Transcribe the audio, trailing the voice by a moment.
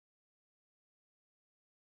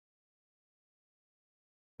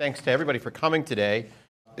Thanks to everybody for coming today.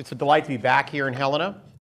 It's a delight to be back here in Helena.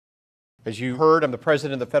 As you heard, I'm the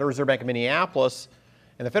president of the Federal Reserve Bank of Minneapolis,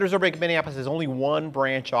 and the Federal Reserve Bank of Minneapolis has only one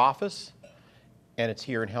branch office, and it's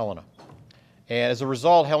here in Helena. And as a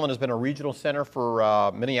result, Helena has been a regional center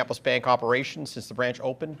for Minneapolis bank operations since the branch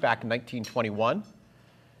opened back in 1921.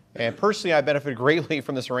 And personally, I've benefited greatly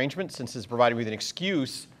from this arrangement since it's provided me with an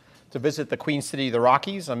excuse to visit the Queen City of the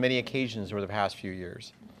Rockies on many occasions over the past few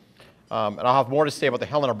years. And I'll have more to say about the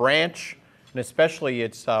Helena branch, and especially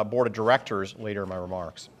its board of directors later in my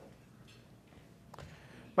remarks.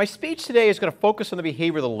 My speech today is going to focus on the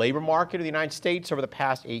behavior of the labor market of the United States over the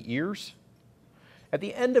past 8 years. At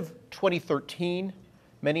the end of 2013,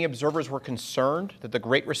 many observers were concerned that the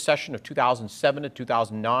Great Recession of 2007 to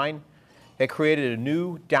 2009 had created a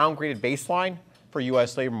new downgraded baseline for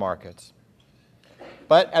U.S. labor markets.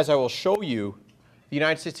 But as I will show you, the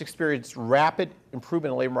United States experienced rapid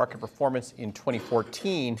improvement in labor market performance in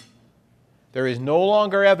 2014. There is no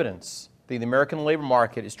longer evidence that the American labor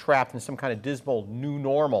market is trapped in some kind of dismal new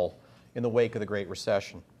normal in the wake of the Great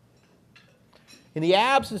Recession. In the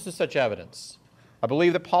absence of such evidence, I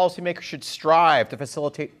believe that policymakers should strive to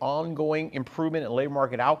facilitate ongoing improvement in labor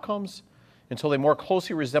market outcomes until they more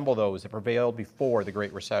closely resemble those that prevailed before the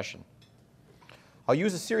Great Recession. I'll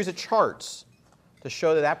use a series of charts to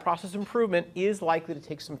show that that process of improvement is likely to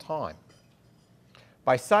take some time.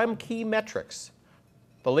 By some key metrics,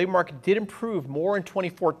 the labor market did improve more in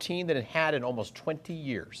 2014 than it had in almost 20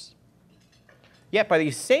 years. Yet by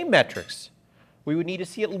these same metrics, we would need to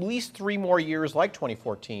see at least 3 more years like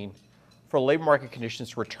 2014 for labor market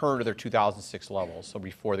conditions to return to their 2006 levels, so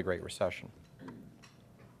before the Great Recession.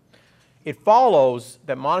 It follows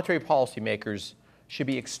that monetary policymakers should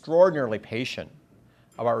be extraordinarily patient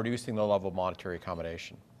about reducing the level of monetary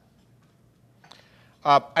accommodation.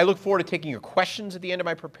 I look forward to taking your questions at the end of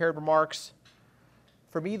my prepared remarks.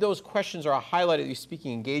 For me, those questions are a highlight of these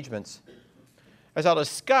speaking engagements. As I'll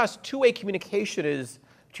discuss, two-way communication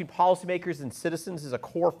between policymakers and citizens is a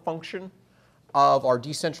core function of our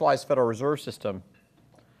decentralized Federal Reserve System,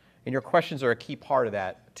 and your questions are a key part of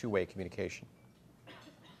that two-way communication.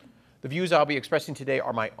 The views I'll be expressing today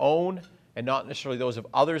are my own and not necessarily those of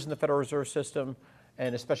others in the Federal Reserve System,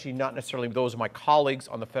 and especially not necessarily those of my colleagues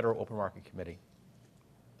on the Federal Open Market Committee.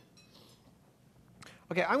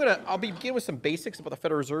 Okay, I'll begin with some basics about the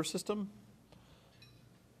Federal Reserve System.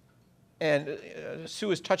 And Sue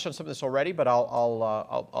has touched on some of this already, but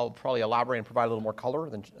I'll probably elaborate and provide a little more color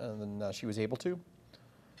than she was able to.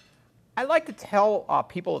 I like to tell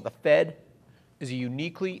people that the Fed is a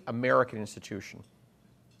uniquely American institution.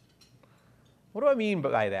 What do I mean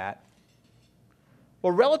by that?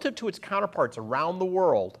 Well, relative to its counterparts around the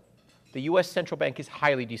world, the U.S. central bank is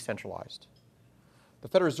highly decentralized. The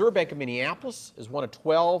Federal Reserve Bank of Minneapolis is one of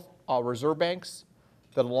 12 reserve banks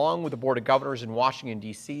that, along with the Board of Governors in Washington,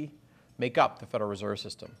 D.C., make up the Federal Reserve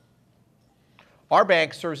System. Our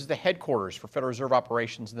bank serves as the headquarters for Federal Reserve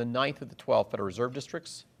operations in the 9th of the 12 Federal Reserve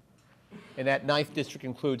Districts. And that 9th district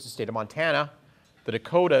includes the state of Montana, the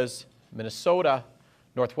Dakotas, Minnesota,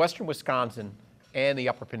 northwestern Wisconsin, and the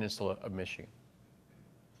Upper Peninsula of Michigan.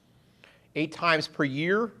 8 times per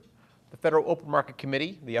year, the Federal Open Market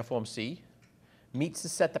Committee, the FOMC, meets to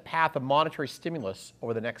set the path of monetary stimulus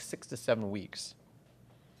over the next 6 to 7 weeks.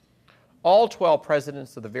 All 12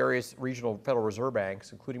 presidents of the various regional Federal Reserve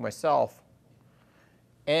banks, including myself,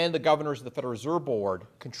 and the governors of the Federal Reserve Board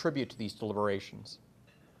contribute to these deliberations.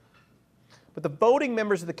 But the voting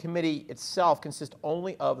members of the committee itself consist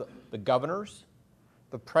only of the governors,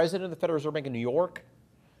 the president of the Federal Reserve Bank of New York,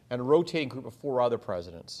 and a rotating group of 4 other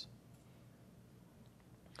presidents.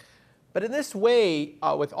 But in this way,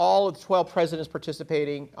 with all of the 12 presidents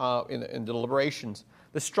participating in deliberations,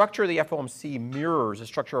 the structure of the FOMC mirrors the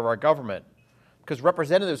structure of our government because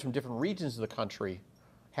representatives from different regions of the country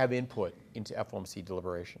have input into FOMC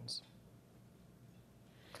deliberations.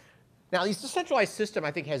 Now, this decentralized system,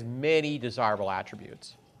 I think, has many desirable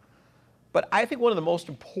attributes. But I think one of the most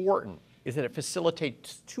important is that it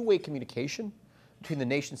facilitates two-way communication between the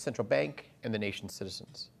nation's central bank and the nation's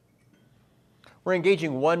citizens. We're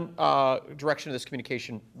engaging one direction of this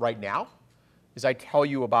communication right now as I tell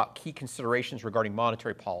you about key considerations regarding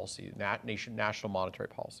monetary policy, national monetary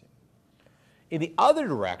policy. In the other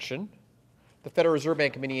direction, the Federal Reserve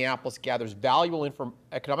Bank of Minneapolis gathers valuable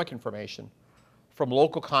economic information from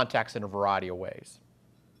local contacts in a variety of ways.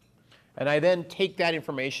 And I then take that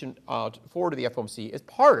information forward to the FOMC as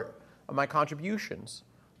part of my contributions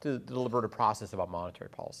to the deliberative process about monetary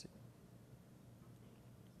policy.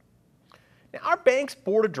 Now, our bank's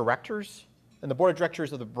board of directors and the board of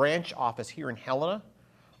directors of the branch office here in Helena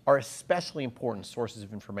are especially important sources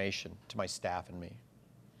of information to my staff and me.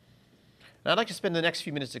 And I'd like to spend the next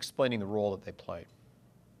few minutes explaining the role that they play.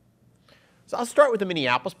 So I'll start with the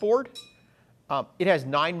Minneapolis board. It has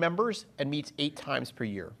 9 members and meets 8 times per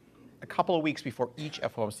year, a couple of weeks before each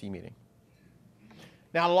FOMC meeting.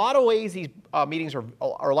 Now, in a lot of ways, these meetings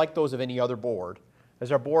are like those of any other board,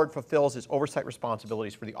 as our board fulfills its oversight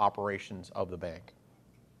responsibilities for the operations of the bank.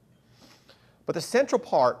 But the central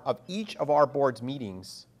part of each of our board's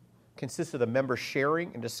meetings consists of the members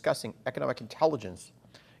sharing and discussing economic intelligence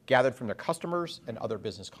gathered from their customers and other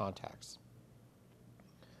business contacts.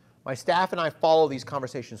 My staff and I follow these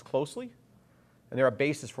conversations closely, and they're a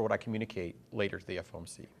basis for what I communicate later to the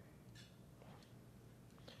FOMC.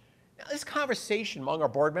 Now, this conversation among our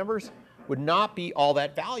board members would not be all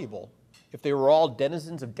that valuable if they were all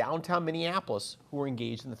denizens of downtown Minneapolis who were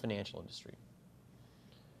engaged in the financial industry.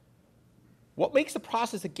 What makes the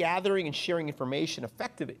process of gathering and sharing information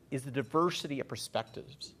effective is the diversity of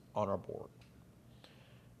perspectives on our board.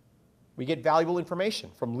 We get valuable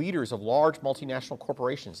information from leaders of large multinational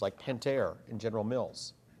corporations like Pentair and General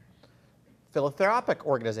Mills, philanthropic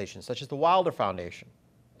organizations such as the Wilder Foundation,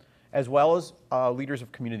 as well as leaders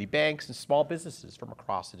of community banks and small businesses from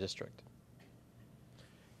across the district.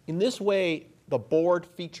 In this way, the board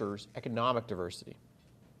features economic diversity.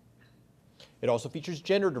 It also features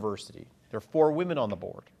gender diversity. There are 4 women on the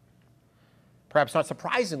board. Perhaps not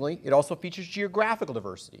surprisingly, it also features geographical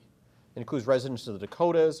diversity. It includes residents of the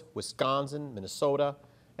Dakotas, Wisconsin, Minnesota,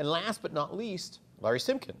 and last but not least, Larry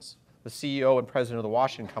Simkins, the CEO and president of the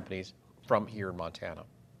Washington companies from here in Montana.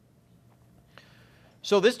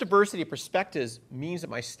 So this diversity of perspectives means that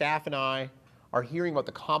my staff and I are hearing about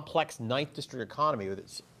the complex 9th District economy with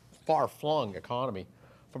its far-flung economy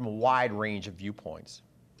from a wide range of viewpoints,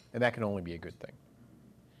 and that can only be a good thing.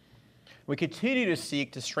 We continue to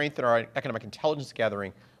seek to strengthen our economic intelligence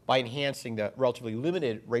gathering by enhancing the relatively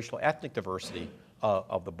limited racial ethnic diversity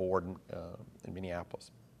of the board in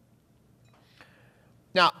Minneapolis.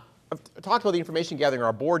 Now, I've talked about the information gathering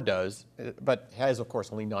our board does, but has, of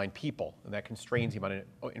course, only 9 people, and that constrains the amount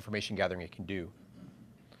of information gathering it can do.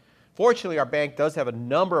 Fortunately, our bank does have a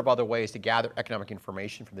number of other ways to gather economic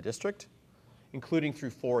information from the district, including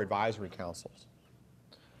through 4 advisory councils.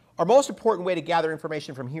 Our most important way to gather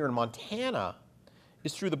information from here in Montana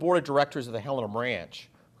is through the board of directors of the Helena branch,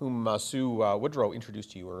 whom Sue Woodrow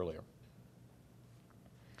introduced to you earlier.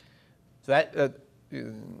 So that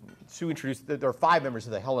Sue introduced, there are 5 members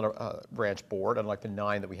of the Helena branch board, unlike the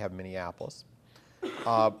 9 that we have in Minneapolis.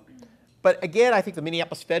 But again, I think the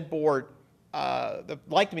Minneapolis Fed board,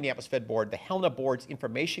 like the Minneapolis Fed board, the Helena board's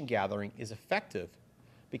information gathering is effective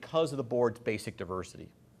because of the board's basic diversity.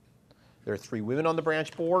 There are 3 women on the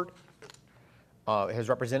branch board. It has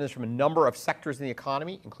representatives from a number of sectors in the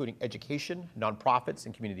economy, including education, nonprofits,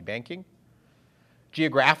 and community banking.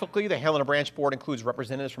 Geographically, the Helena branch board includes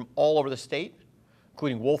representatives from all over the state,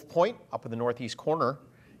 including Wolf Point up in the northeast corner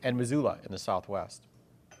and Missoula in the southwest.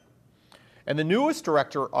 And the newest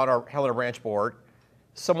director on our Helena branch board,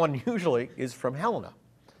 someone usually is from Helena.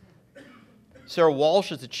 Sarah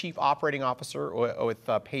Walsh is the chief operating officer with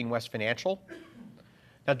Payne West Financial.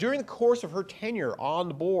 Now, during the course of her tenure on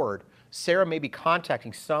the board, Sarah may be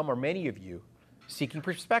contacting some or many of you seeking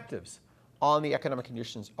perspectives on the economic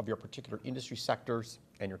conditions of your particular industry sectors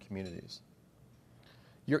and your communities.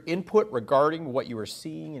 Your input regarding what you are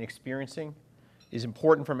seeing and experiencing is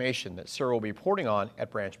important information that Sarah will be reporting on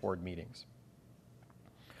at branch board meetings.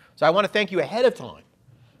 So I want to thank you ahead of time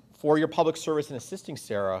for your public service in assisting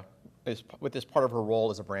Sarah with this part of her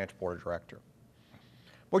role as a branch board director.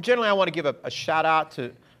 More generally, I want to give a shout out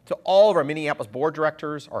to all of our Minneapolis board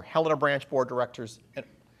directors, our Helena branch board directors,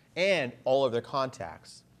 and all of their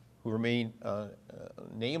contacts who remain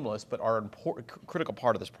nameless but are an important, critical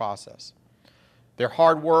part of this process. Their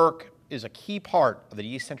hard work is a key part of the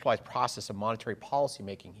decentralized process of monetary policy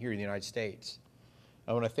making here in the United States.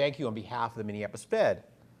 I want to thank you on behalf of the Minneapolis Fed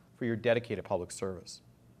for your dedicated public service.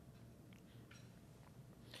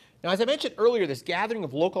 Now, as I mentioned earlier, this gathering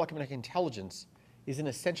of local economic intelligence is an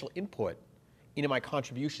essential input into my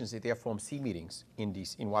contributions at the FOMC meetings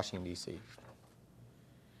in Washington, D.C.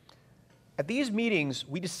 At these meetings,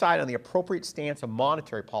 we decide on the appropriate stance of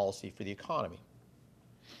monetary policy for the economy.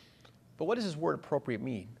 But what does this word appropriate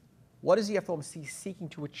mean? What is the FOMC seeking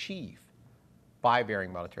to achieve by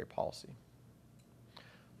varying monetary policy?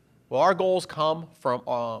 Well, our goals come from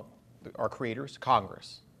our creators,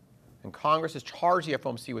 Congress. And Congress has charged the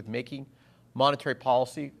FOMC with making monetary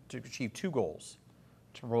policy to achieve 2 goals: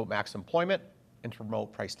 to promote maximum employment and to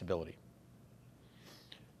promote price stability.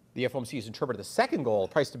 The FOMC has interpreted the second goal,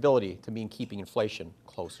 price stability, to mean keeping inflation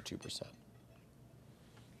close to 2%.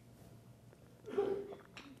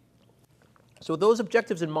 So with those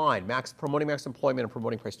objectives in mind, promoting max employment and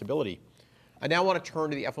promoting price stability, I now want to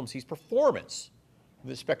turn to the FOMC's performance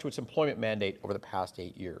with respect to its employment mandate over the past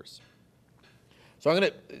 8 years. So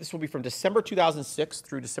this will be from December 2006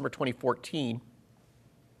 through December 2014.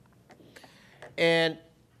 And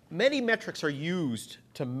many metrics are used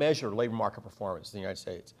to measure labor market performance in the United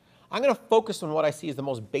States. I'm going to focus on what I see as the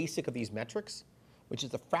most basic of these metrics, which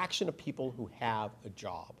is the fraction of people who have a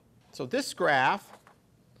job. So this graph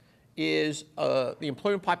is the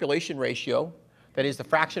employment population ratio, that is the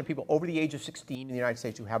fraction of people over the age of 16 in the United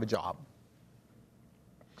States who have a job.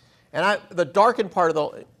 And the darkened part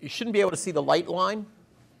of you shouldn't be able to see the light line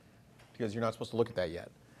because you're not supposed to look at that yet.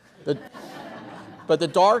 But the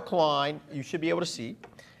dark line you should be able to see.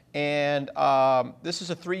 And this is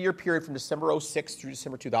a 3-year period from December 06 through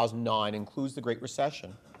December 2009, includes the Great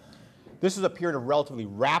Recession. This is a period of relatively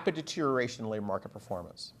rapid deterioration in labor market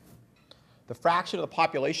performance. The fraction of the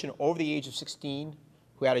population over the age of 16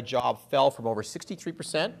 who had a job fell from over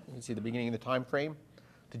 63%, you can see the beginning of the time frame,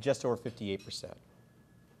 to just over 58%.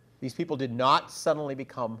 These people did not suddenly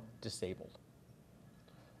become disabled,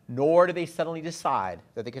 nor did they suddenly decide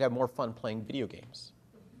that they could have more fun playing video games.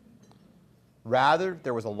 Rather,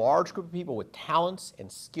 there was a large group of people with talents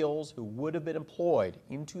and skills who would have been employed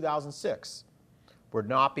in 2006 were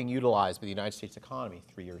not being utilized by the United States economy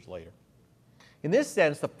 3 years later. In this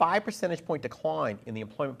sense, the 5 percentage point decline in the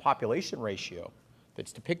employment population ratio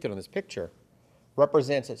that's depicted on this picture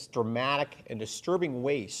represents its dramatic and disturbing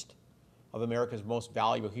waste of America's most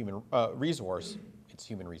valuable human resource, its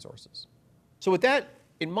human resources. So with that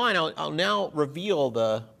in mind, I'll now reveal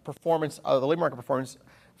the performance of the labor market performance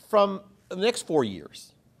from the next 4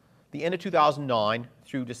 years, the end of 2009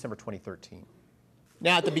 through December 2013.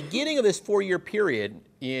 Now, at the beginning of this 4-year period,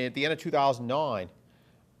 at the end of 2009,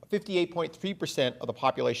 58.3% of the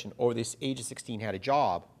population over the age of 16 had a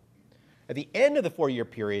job. At the end of the 4-year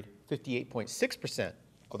period, 58.6%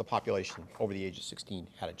 of the population over the age of 16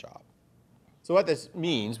 had a job. So what this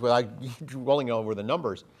means, without rolling over the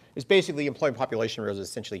numbers, is basically the employment population was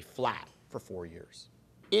essentially flat for 4 years.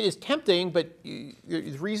 It is tempting, but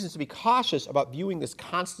there's reasons to be cautious about viewing this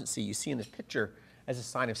constancy you see in this picture as a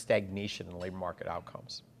sign of stagnation in labor market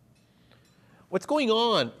outcomes. What's going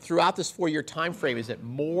on throughout this 4-year time frame is that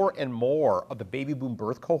more and more of the baby boom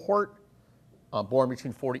birth cohort, born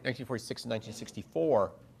between 1946 and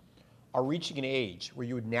 1964, are reaching an age where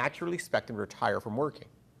you would naturally expect them to retire from working.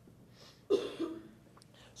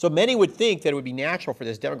 So many would think that it would be natural for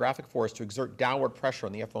this demographic force to exert downward pressure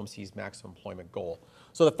on the FOMC's maximum employment goal.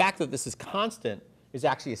 So the fact that this is constant is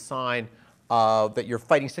actually a sign that you're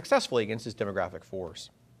fighting successfully against this demographic force.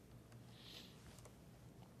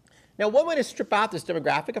 Now, one way to strip out this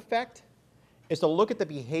demographic effect is to look at the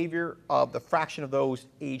behavior of the fraction of those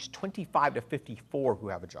aged 25 to 54 who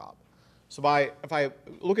have a job. So if I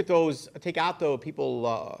look at those, take out the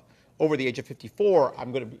people over the age of 54,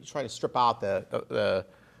 I'm going to be trying to strip out the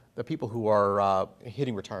people who are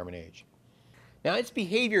hitting retirement age. Now, its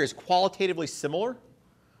behavior is qualitatively similar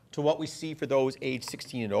to what we see for those aged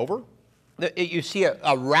 16 and over. You see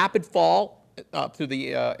a rapid fall through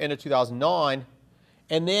the end of 2009,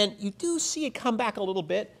 and then you do see it come back a little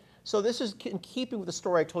bit. So this is in keeping with the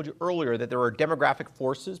story I told you earlier, that there are demographic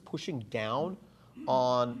forces pushing down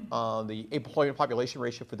on the employment population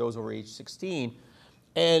ratio for those over age 16.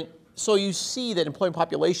 And so you see that employment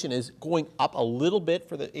population is going up a little bit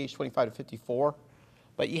for the age 25 to 54,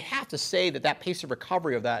 but you have to say that that pace of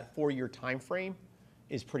recovery of that 4-year time frame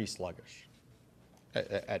is pretty sluggish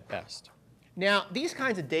at best. Now, these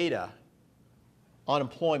kinds of data on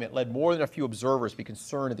employment led more than a few observers to be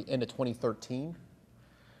concerned at the end of 2013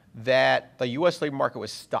 that the U.S. labor market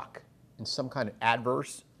was stuck in some kind of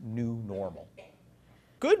adverse new normal.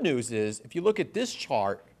 Good news is, if you look at this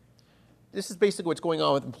chart, this is basically what's going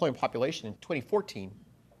on with employment population in 2014,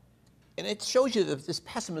 and it shows you that this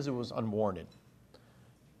pessimism was unwarranted.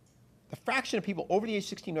 The fraction of people over the age of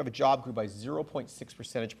 16 who have a job grew by 0.6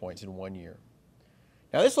 percentage points in 1 year.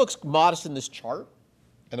 Now, this looks modest in this chart,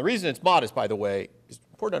 and the reason it's modest, by the way, is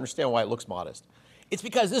important to understand why it looks modest. It's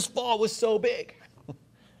because this fall was so big.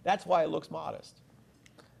 That's why it looks modest.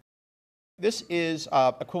 This is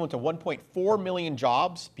equivalent to 1.4 million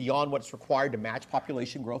jobs beyond what's required to match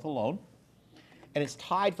population growth alone. And it's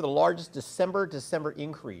tied for the largest December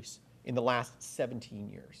increase in the last 17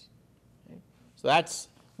 years. Okay? So that's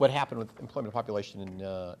what happened with employment population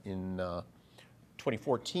in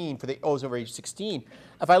 2014 for those over age 16.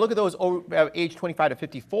 If I look at those age 25 to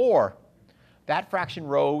 54, that fraction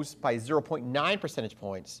rose by 0.9 percentage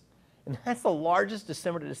points. And that's the largest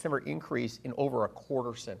December to December increase in over a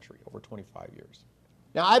quarter century, over 25 years.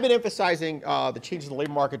 Now, I've been emphasizing the changes in the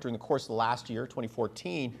labor market during the course of the last year,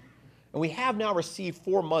 2014, and we have now received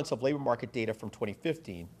 4 months of labor market data from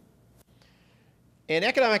 2015. And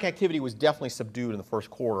economic activity was definitely subdued in the first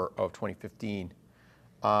quarter of 2015.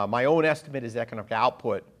 My own estimate is economic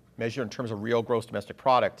output, measured in terms of real gross domestic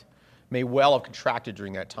product, may well have contracted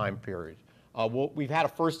during that time period. We've had a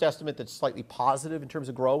first estimate that's slightly positive in terms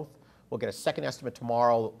of growth. We'll get a second estimate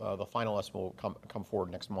tomorrow. The final estimate will come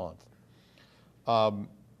forward next month. And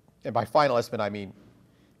by final estimate, I mean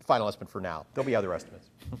final estimate for now. There'll be other estimates.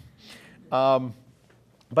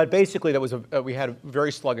 But basically, we had a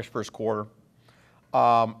very sluggish first quarter.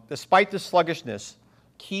 Despite this sluggishness,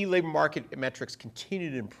 key labor market metrics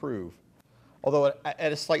continue to improve, although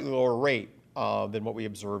at a slightly lower rate than what we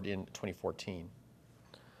observed in 2014.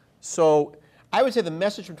 So I would say the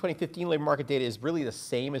message from 2015 labor market data is really the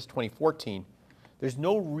same as 2014. There's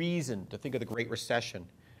no reason to think of the Great Recession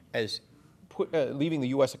as leaving the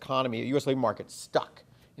U.S. economy, the U.S. labor market, stuck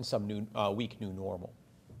in some weak new normal.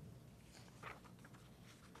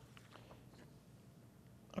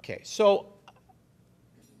 Okay, so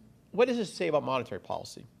what does this say about monetary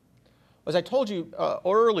policy? As I told you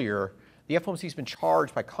earlier, the FOMC has been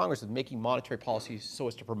charged by Congress with making monetary policies so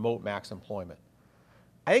as to promote max employment.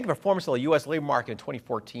 I think the performance of the U.S. labor market in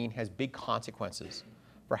 2014 has big consequences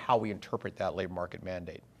for how we interpret that labor market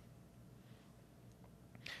mandate.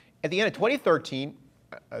 At the end of 2013,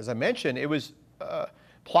 as I mentioned, it was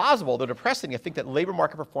plausible, though depressing, to think that labor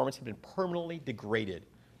market performance had been permanently degraded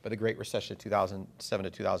by the Great Recession of 2007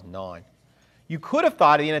 to 2009. You could have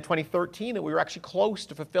thought at the end of 2013 that we were actually close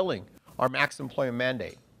to fulfilling our max employment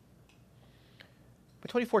mandate.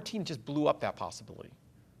 But 2014 just blew up that possibility.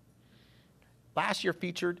 Last year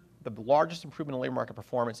featured the largest improvement in labor market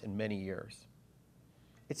performance in many years.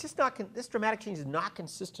 It's just not, this dramatic change is not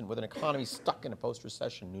consistent with an economy stuck in a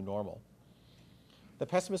post-recession new normal. The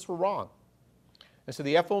pessimists were wrong. And so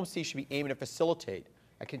the FOMC should be aiming to facilitate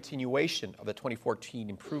a continuation of the 2014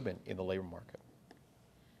 improvement in the labor market.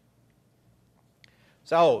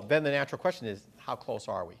 So then the natural question is, how close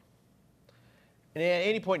are we? And at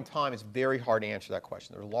any point in time, it's very hard to answer that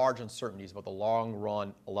question. There are large uncertainties about the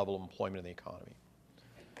long-run level of employment in the economy.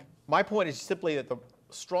 My point is simply that the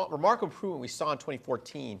remarkable improvement we saw in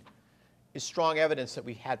 2014 is strong evidence that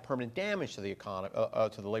we had permanent damage to the economy,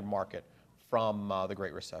 to the labor market from the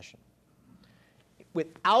Great Recession.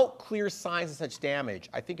 Without clear signs of such damage,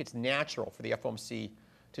 I think it's natural for the FOMC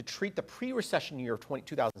to treat the pre-recession year of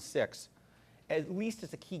 2006 at least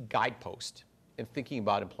as a key guidepost in thinking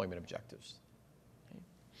about employment objectives.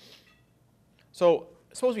 So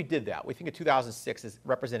suppose we did that. We think of 2006 as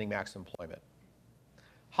representing maximum employment.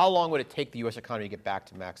 How long would it take the U.S. economy to get back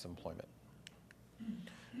to maximum employment?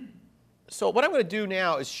 So what I'm going to do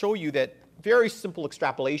now is show you that very simple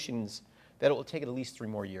extrapolations that it will take at least 3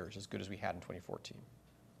 more years, as good as we had in 2014.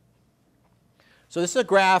 So this is a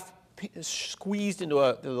graph squeezed into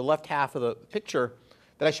the left half of the picture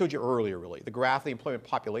that I showed you earlier, really. The graph of the employment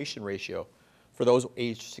population ratio for those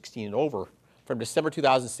aged 16 and over from December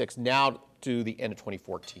 2006 now to the end of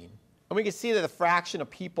 2014. And we can see that the fraction of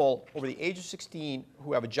people over the age of 16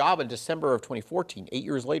 who have a job in December of 2014, 8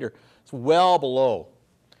 years later, is well below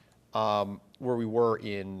where we were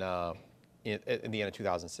in the end of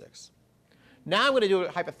 2006. Now I'm going to do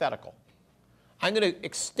a hypothetical. I'm going to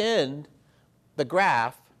extend the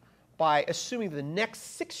graph by assuming the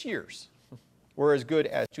next 6 years were as good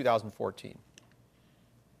as 2014.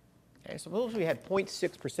 Okay, so suppose we had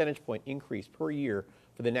 0.6 percentage point increase per year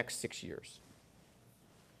for the next 6 years.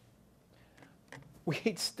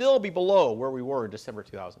 We'd still be below where we were in December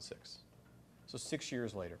 2006. So 6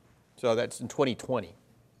 years later. So that's in 2020.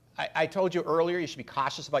 I told you earlier you should be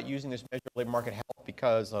cautious about using this measure of labor market health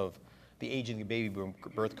because of the aging of the baby boom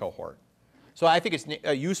birth cohort. So I think it's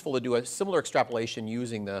useful to do a similar extrapolation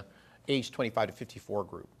using the age 25 to 54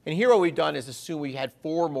 group. And here what we've done is assume we had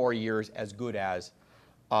 4 more years as good as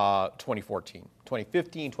 2014.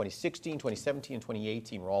 2015, 2016, 2017, and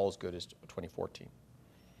 2018 were all as good as 2014.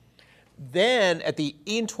 Then at the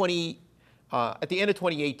end of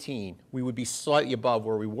 2018, we would be slightly above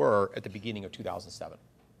where we were at the beginning of 2007.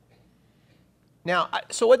 Now,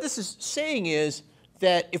 so what this is saying is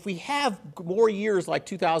that if we have more years like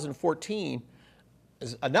 2014,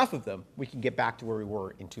 enough of them, we can get back to where we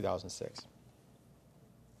were in 2006.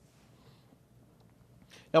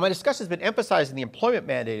 Now, my discussion has been emphasizing the employment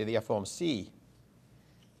mandate of the FOMC.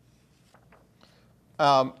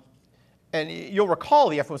 And you'll recall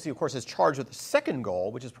the FOMC, of course, is charged with the second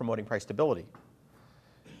goal, which is promoting price stability.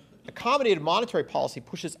 Accommodative monetary policy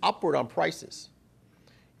pushes upward on prices.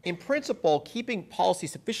 In principle, keeping policy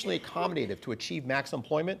sufficiently accommodative to achieve maximum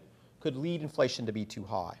employment could lead inflation to be too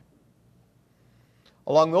high.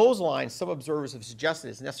 Along those lines, some observers have suggested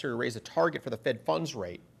it's necessary to raise the target for the Fed funds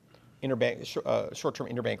rate, short-term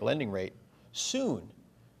interbank lending rate, soon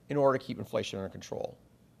in order to keep inflation under control.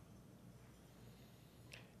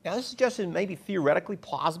 Now, this suggestion may be theoretically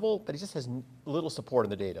plausible, but it just has little support in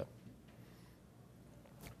the data.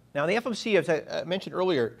 Now, the FOMC, as I mentioned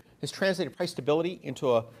earlier, has translated price stability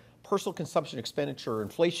into a personal consumption expenditure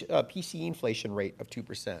inflation, PCE inflation rate of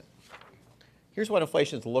 2%. Here's what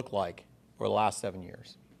inflation has looked like over the last 7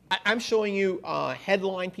 years. I'm showing you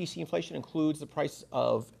headline PCE inflation includes the price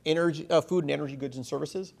of energy, food and energy goods and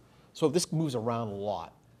services. So this moves around a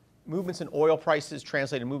lot. Movements in oil prices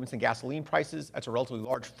translate to movements in gasoline prices. That's a relatively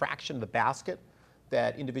large fraction of the basket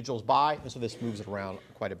that individuals buy, and so this moves it around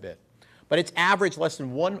quite a bit. But it's averaged less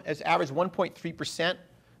than it's averaged 1.3%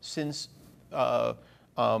 since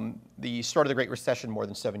the start of the Great Recession more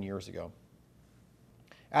than 7 years ago.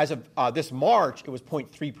 As of this March, it was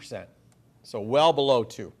 0.3%, so well below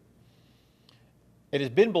 2. It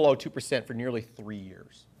has been below 2% for nearly 3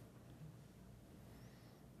 years.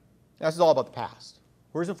 This is all about the past.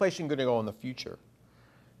 Where's inflation going to go in the future?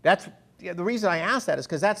 The reason I ask that is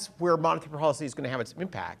because that's where monetary policy is going to have its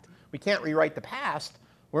impact. We can't rewrite the past.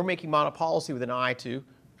 We're making monetary policy with an eye to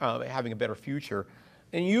having a better future.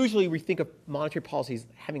 And usually we think of monetary policies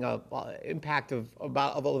having an impact of a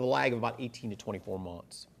lag of about 18 to 24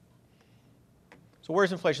 months. So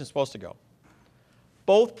where's inflation supposed to go?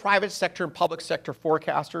 Both private sector and public sector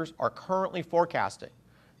forecasters are currently forecasting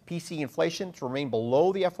PCE inflation to remain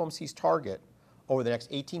below the FOMC's target over the next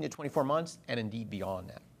 18 to 24 months, and indeed beyond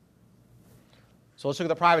that. So let's look at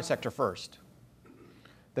the private sector first.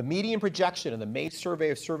 The median projection in the May survey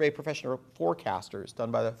of survey professional forecasters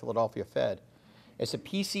done by the Philadelphia Fed is that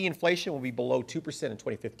PCE inflation will be below 2% in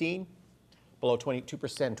 2015, below 2% in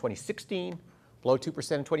 2016, below 2% in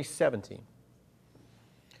 2017.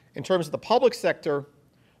 In terms of the public sector,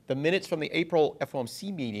 the minutes from the April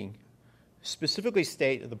FOMC meeting specifically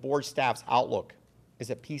state that the board staff's outlook is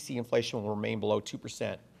that PCE inflation will remain below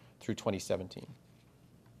 2% through 2017.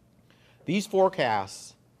 These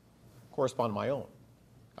forecasts correspond to my own.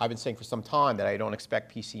 I've been saying for some time that I don't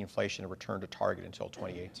expect PCE inflation to return to target until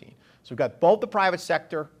 2018. So we've got both the private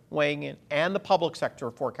sector weighing in and the public sector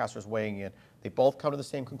forecasters weighing in. They both come to the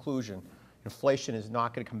same conclusion. Inflation is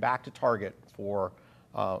not going to come back to target for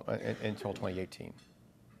until 2018.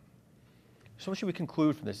 So what should we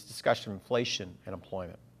conclude from this discussion of inflation and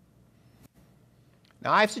employment?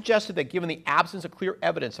 Now, I've suggested that given the absence of clear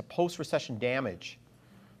evidence of post-recession damage,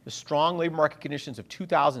 the strong labor market conditions of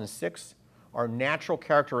 2006 are a natural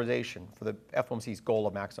characterization for the FOMC's goal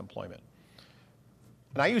of maximum employment.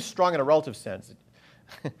 And I use strong in a relative sense.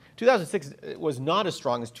 2006 was not as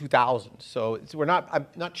strong as 2000, so I'm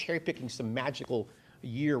not cherry-picking some magical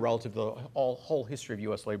year relative to the whole history of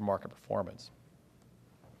U.S. labor market performance.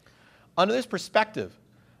 Under this perspective,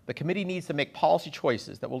 the committee needs to make policy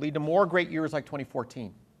choices that will lead to more great years like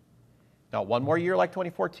 2014. Not one more year like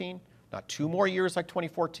 2014, not 2 more years like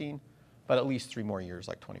 2014, but at least 3 more years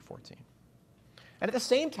like 2014. And at the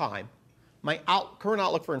same time, my current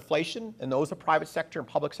outlook for inflation and those of private sector and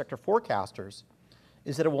public sector forecasters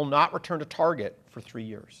is that it will not return to target for 3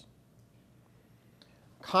 years.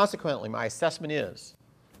 Consequently, my assessment is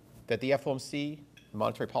that the FOMC, the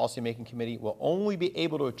Monetary Policy Making Committee, will only be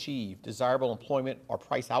able to achieve desirable employment or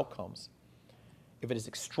price outcomes if it is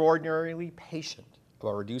extraordinarily patient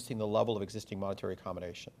about reducing the level of existing monetary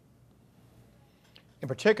accommodation. In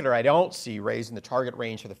particular, I don't see raising the target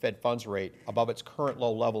range for the Fed funds rate above its current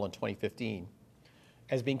low level in 2015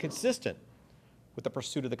 as being consistent with the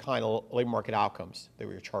pursuit of the kind of labor market outcomes that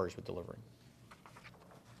we are charged with delivering.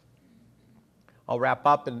 I'll wrap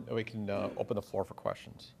up and we can open the floor for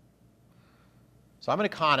questions. So I'm an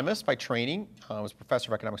economist by training. I was a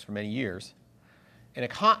professor of economics for many years. And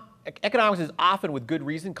economics is often, with good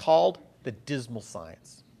reason, called the dismal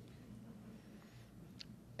science.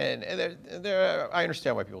 And I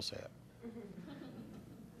understand why people say it.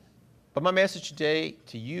 But my message today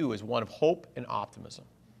to you is one of hope and optimism.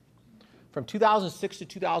 From 2006 to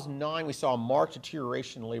 2009, we saw a marked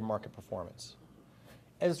deterioration in labor market performance.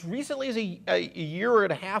 As recently as a year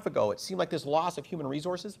and a half ago, it seemed like this loss of human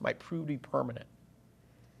resources might prove to be permanent.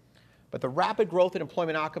 But the rapid growth in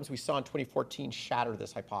employment outcomes we saw in 2014 shattered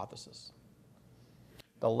this hypothesis.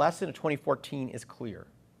 The lesson of 2014 is clear.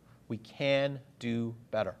 We can do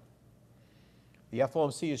better. The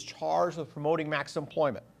FOMC is charged with promoting maximum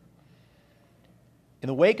employment. In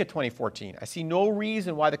the wake of 2014, I see no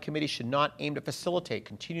reason why the committee should not aim to facilitate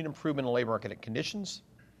continued improvement in labor market conditions.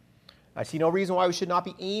 I see no reason why we should not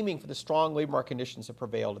be aiming for the strong labor market conditions that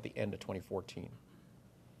prevailed at the end of 2014.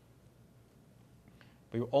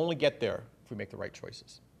 We will only get there if we make the right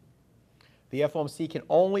choices. The FOMC can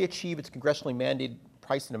only achieve its congressionally mandated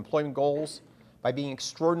price and employment goals by being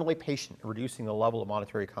extraordinarily patient in reducing the level of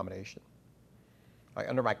monetary accommodation.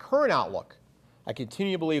 Under my current outlook, I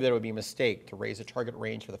continue to believe that it would be a mistake to raise the target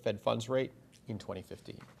range for the Fed funds rate in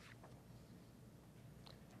 2015.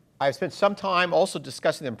 I've spent some time also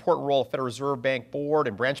discussing the important role of Federal Reserve Bank board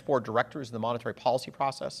and branch board directors in the monetary policy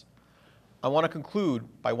process. I want to conclude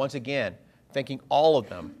by once again thanking all of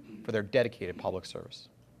them for their dedicated public service.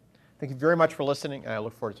 Thank you very much for listening, and I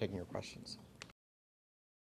look forward to taking your questions.